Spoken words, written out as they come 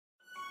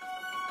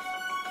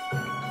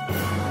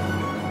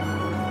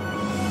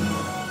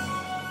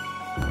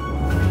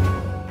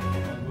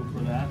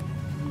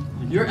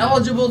You're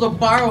eligible to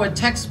borrow a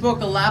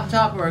textbook, a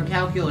laptop, or a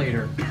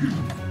calculator.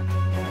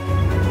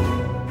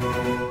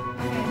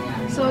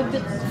 So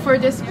for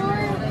Discord,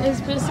 it's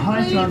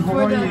basically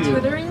for the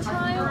tutoring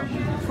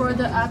time, for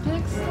the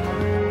epics.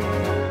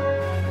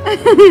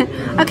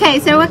 Okay,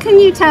 so what can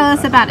you tell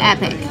us about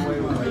Epic?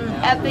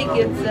 Epic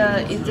is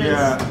a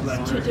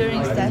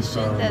tutoring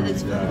session that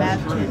is from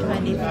math to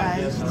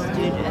 25 students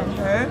and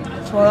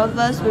her. 4 of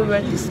us, we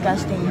were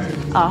discussing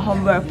a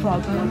homework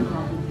problem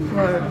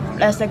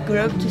as a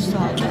group to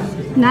solve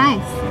it. Nice.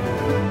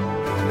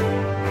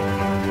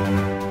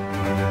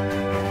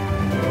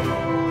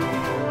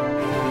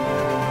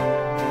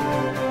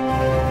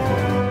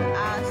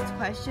 Asked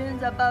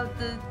questions about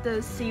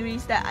the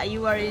series that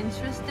you are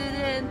interested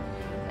in,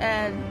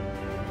 and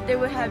they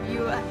will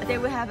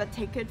have a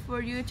ticket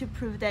for you to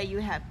prove that you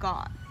have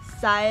gone.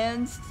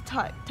 Science,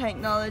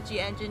 technology,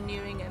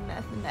 engineering, and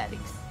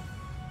mathematics.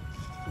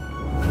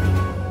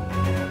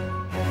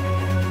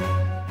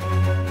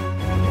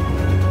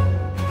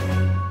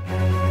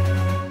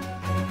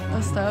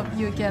 The stuff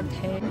you get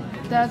paid.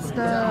 That's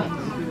the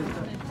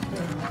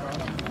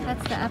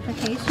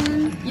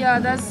application? yeah.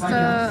 That's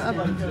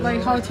the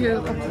like how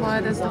to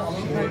apply the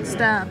like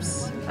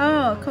steps.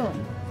 Oh, cool.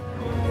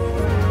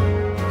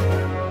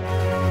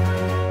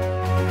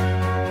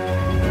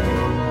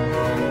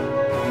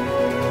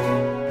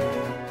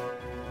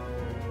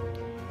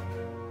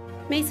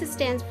 MESA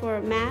stands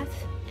for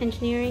Math,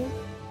 Engineering,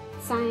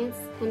 Science,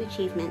 and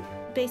Achievement.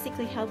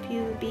 Basically help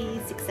you be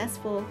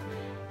successful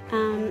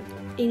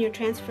in your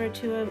transfer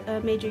to a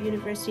major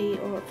university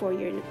or a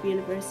four-year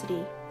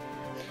university.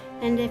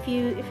 And if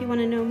you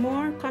want to know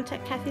more,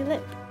 contact Kathy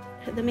Lip,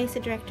 the MESA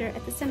director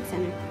at the STEM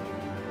Center.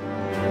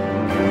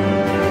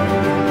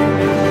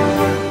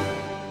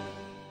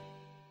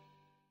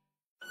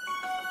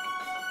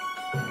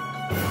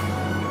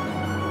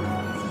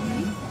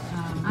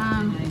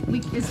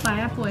 It's by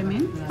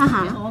appointment.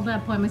 All the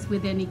appointments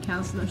with any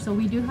counselor. So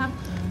we do have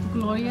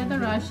Gloria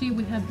Darashi,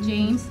 we have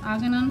James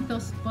Aganon,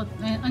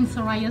 and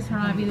Soraya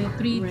Sarabi, the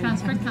 3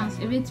 transfer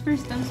counselors. If it's for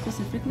STEM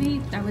specifically,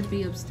 that would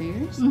be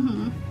upstairs.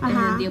 And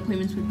the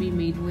appointments would be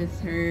made with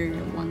her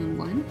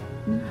one-on-one.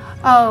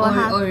 Oh,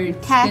 or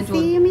Kathy,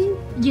 scheduled. you mean?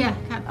 Yeah,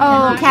 Kathy.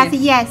 Oh, Kathy,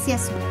 yes.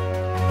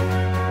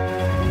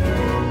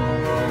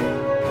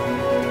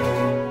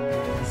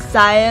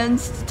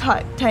 Science,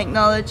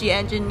 technology,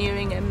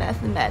 engineering, and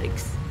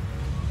mathematics.